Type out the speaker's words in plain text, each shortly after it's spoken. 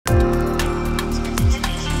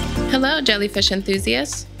Hello, jellyfish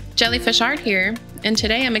enthusiasts. Jellyfishart here, and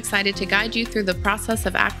today I'm excited to guide you through the process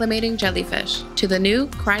of acclimating jellyfish to the new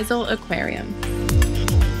Kreisel Aquarium.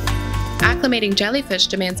 Acclimating jellyfish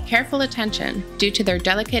demands careful attention due to their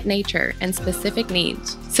delicate nature and specific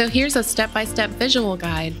needs. So here's a step-by-step visual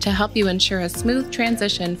guide to help you ensure a smooth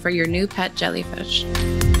transition for your new pet jellyfish.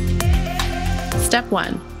 Step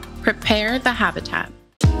 1. Prepare the habitat.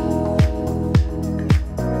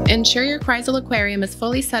 Ensure your Kreisel Aquarium is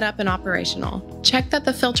fully set up and operational. Check that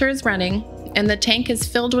the filter is running and the tank is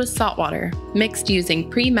filled with salt water, mixed using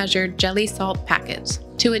pre-measured jelly salt packets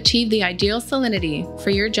to achieve the ideal salinity for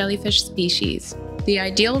your jellyfish species. The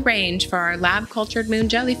ideal range for our lab-cultured moon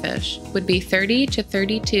jellyfish would be 30 to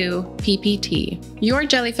 32 ppt. Your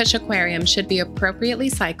jellyfish aquarium should be appropriately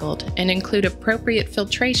cycled and include appropriate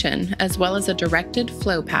filtration as well as a directed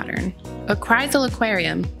flow pattern. A Kreisel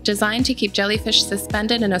Aquarium, designed to keep jellyfish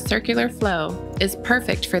suspended in a circular flow, is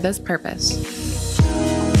perfect for this purpose.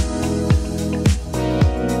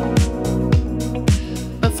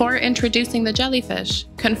 Before introducing the jellyfish,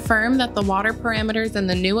 confirm that the water parameters in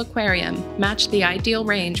the new aquarium match the ideal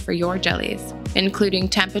range for your jellies, including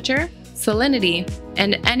temperature, salinity,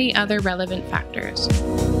 and any other relevant factors.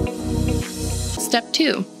 Step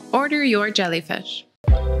 2. Order your jellyfish.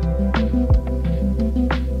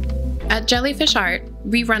 At Jellyfishart,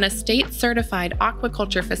 we run a state-certified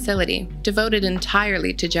aquaculture facility devoted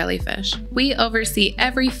entirely to jellyfish. We oversee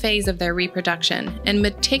every phase of their reproduction and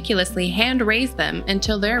meticulously hand-raise them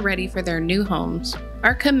until they're ready for their new homes.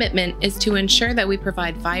 Our commitment is to ensure that we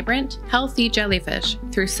provide vibrant, healthy jellyfish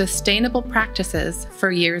through sustainable practices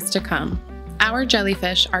for years to come. Our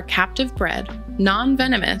jellyfish are captive-bred,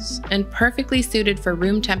 non-venomous, and perfectly suited for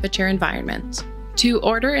room temperature environments. To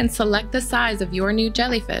order and select the size of your new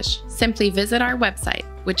jellyfish, simply visit our website,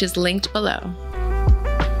 which is linked below.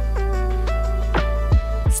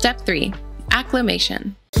 Step 3.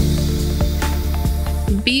 Acclimation.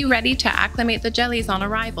 Be ready to acclimate the jellies on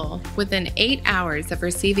arrival within 8 hours of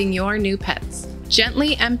receiving your new pets.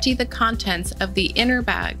 Gently empty the contents of the inner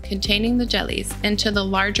bag containing the jellies into the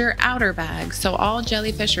larger outer bag so all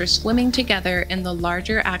jellyfish are swimming together in the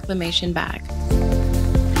larger acclimation bag.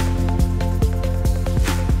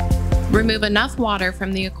 Remove enough water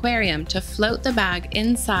from the aquarium to float the bag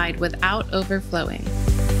inside without overflowing.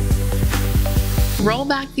 Roll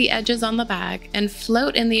back the edges on the bag and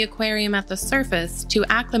float in the aquarium at the surface to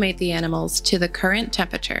acclimate the animals to the current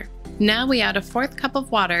temperature. Now we add a 1/4 cup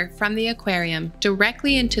of water from the aquarium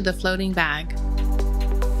directly into the floating bag.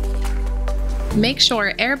 Make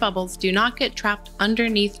sure air bubbles do not get trapped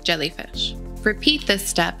underneath jellyfish. Repeat this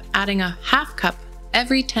step, adding a 1/2 cup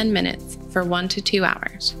every 10 minutes for 1 to 2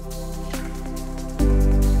 hours.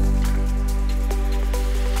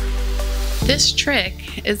 This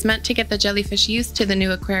trick is meant to get the jellyfish used to the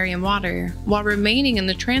new aquarium water while remaining in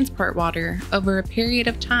the transport water over a period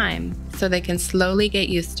of time so they can slowly get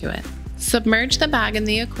used to it. Submerge the bag in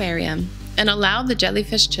the aquarium and allow the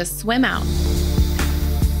jellyfish to swim out.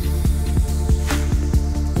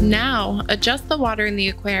 Now, adjust the water in the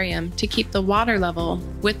aquarium to keep the water level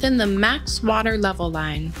within the max water level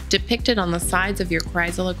line depicted on the sides of your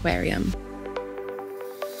Kreisel Aquarium.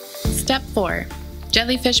 Step 4.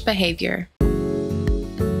 Jellyfish behavior.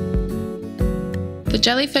 The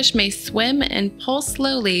jellyfish may swim and pull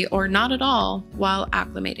slowly or not at all while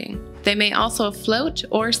acclimating. They may also float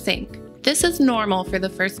or sink. This is normal for the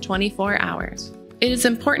first 24 hours. It is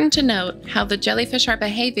important to note how the jellyfish are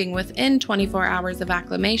behaving within 24 hours of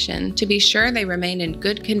acclimation to be sure they remain in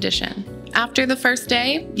good condition. After the first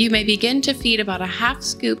day, you may begin to feed about a 1/2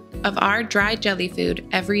 scoop of our dry jelly food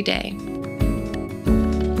every day.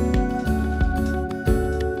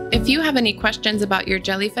 If you have any questions about your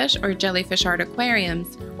jellyfish or Jellyfishart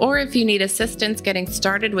aquariums, or if you need assistance getting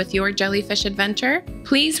started with your jellyfish adventure,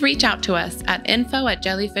 please reach out to us at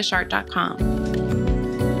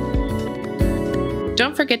info@jellyfishart.com.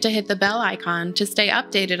 Don't forget to hit the bell icon to stay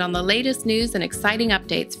updated on the latest news and exciting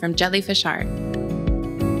updates from Jellyfishart.